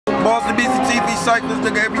Boston BC TV cyclist,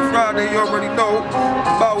 nigga, every Friday, you already know.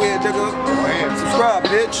 About here, nigga. Subscribe,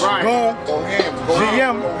 bitch. Right. Go ahead.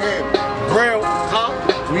 GM. Real.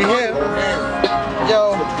 We here.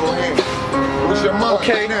 Yo. Go ahead. What's your mind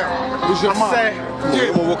Okay. now? What's your mind?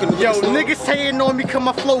 Yo, niggas hating on me cause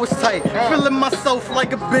my flow is tight. Feeling myself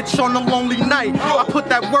like a bitch on a lonely night. I put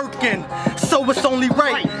that work in, so it's only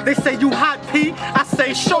right. They say you hot P, I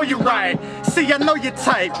say show you right. See, I know your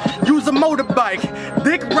type. Use a motorbike.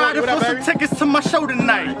 Dick riding for some tickets to my show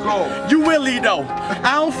tonight. You really though.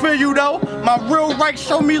 I don't feel you though. My real right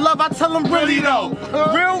show me love, I tell them really though.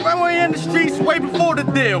 Real runway in the streets way before the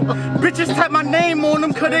deal. Bitches tap my name on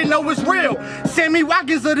them cause they know it's real. Sammy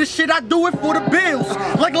Watkins of this shit, I do it for the bills.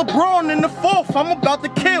 Like LeBron in the fourth, I'm about to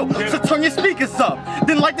kill. So turn your speakers up,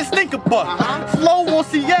 then like the stinker buck. Flow on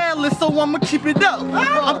Seattle, so I'ma keep it up.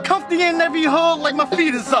 I'm comfy in every hood like my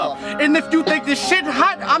feet is up. And if you think this shit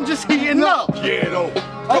hot, I'm just heating up. Yeah, though.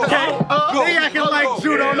 Okay, they acting like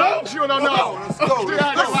you don't know. You don't know.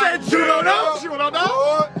 I said you don't know. You don't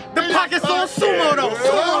know. The pockets on sumo though.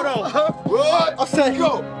 Sumo though. What? I said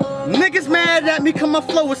Go. niggas mad at me cause my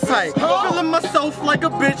flow is tight. Feeling myself like a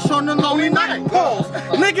bitch on a lonely night. Pause.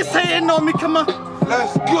 Niggas hating on me cause my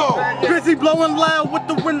Let's go. busy blowing loud with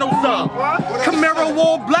the windows up. Camaro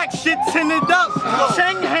all black shit tinted up.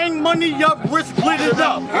 Chang hang money up, wrist glittered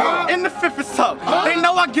up. In the fifth is up. They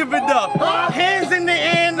know I give it up. Hands in the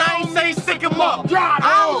air and I ain't say stick 'em up.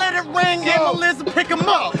 I'll let it ring, ambulance and pick 'em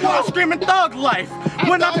up. I'm screaming thug life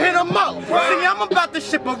when I hit 'em up. See, I'm about this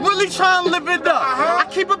shit, but really trying to live it up. I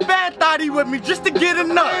keep a bad thotty with me just to get a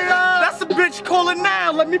nut. That's a bitch calling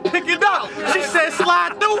now, let me pick it up. She said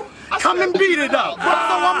slide through. Come and beat it up, so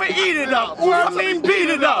I'ma eat it up. I mean beat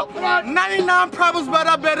it up. 99 problems, but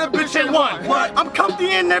I bet a bitch ain't one. I'm comfy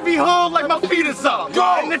in every hood like my feet is up.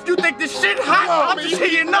 And if you think this shit hot, I'm just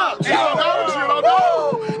heating up. They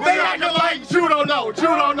acting like you don't know,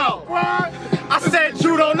 you don't know. I said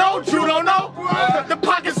you don't know, you don't know. The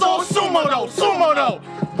pockets on sumo though, sumo though.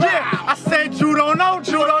 Yeah, I said you don't know,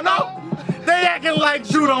 you don't know. They acting like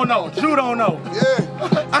you don't know, you don't know.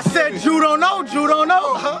 I said you don't know, you don't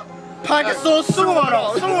know. Pockets on sumo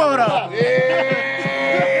though, sumo though.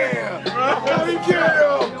 Yeah.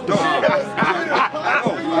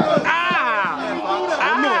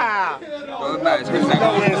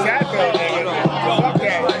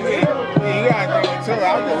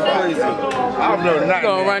 I'm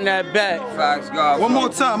gonna run that back. Facts, God. One more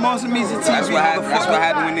time, Awesome Easy TV. That's what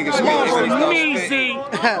happened when niggas spit. Easy.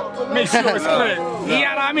 Make sure it's clear. You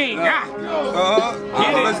know what I mean?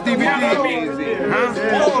 Let's DVD.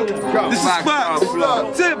 This is Fox.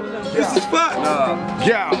 Tip. This is Fox.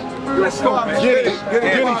 Yeah. Let's go. Get it. Get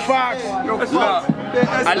it, Fox.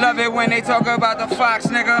 I love it when they talk about the Fox,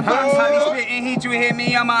 nigga. Fox, how you spitting heat, you hit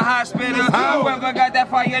me, I'm a hospital. Whoever got that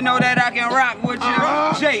fire, know that I can rock with you.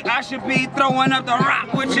 Jay, I should be throwing up the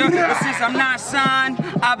rock with you. But since I'm not signed,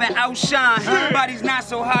 I've been outshined. Body's not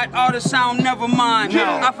so hot, all the sound, never mind.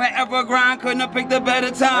 I forever grind, couldn't have picked a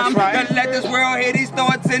better time. Gotta let this world hear these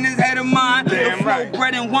thoughts in his head of mine. The flow,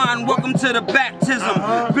 bread and wine, welcome to the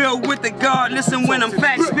baptism. Build with the God, listen when I'm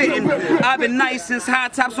fat spitting. I've been nice since high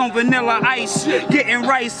tops on vanilla ice. Getting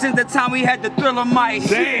right since the time we had the Thriller mic.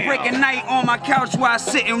 Breaking night on my couch while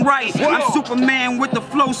sitting right. I'm Superman with the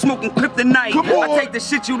flow, smoking kryptonite. I take the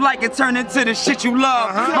shit you like and turn it to the shit you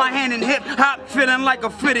love. My hand in hip hop, feeling like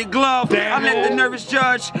a fitted glove. I let the nervous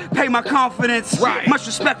judge pay my confidence. Much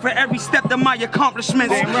respect for every step of my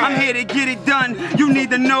accomplishments. I'm here to get it done. You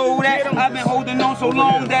need to know that I've been holding on so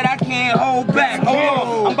long that I can't hold back.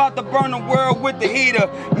 I'm about to burn the world with the heater.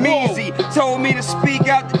 Measy told me to speak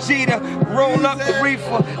out the Jeter. Roll up the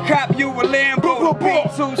reefer, cop you a Lambo,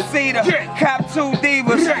 beat 2-seater, cop 2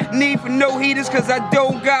 divas. Need for no heaters cause I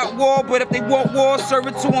don't got war, but if they want war, serve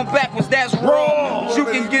it to them backwards, that's wrong. But you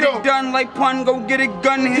can get it done like pun, go get a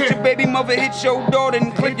gun, hit your baby mother, hit your daughter,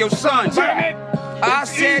 and click your son. I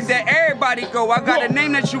said that everybody go. I got a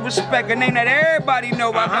name that you respect, a name that everybody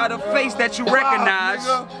know. I got a face that you recognize.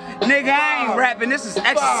 Nigga, I ain't rapping, this is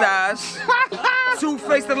exercise.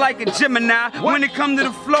 Two-faced like a Gemini. When it come to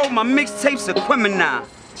the flow, my mixtape's a criminal.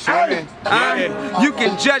 You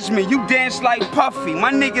can judge me, you dance like Puffy.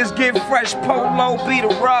 My niggas get fresh, polo, beat a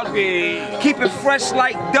rugby. Keep it fresh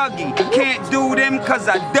like Dougie. Can't do them cause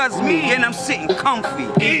I does me, and I'm sitting comfy.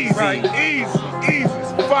 Easy, easy, easy.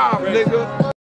 5, nigga.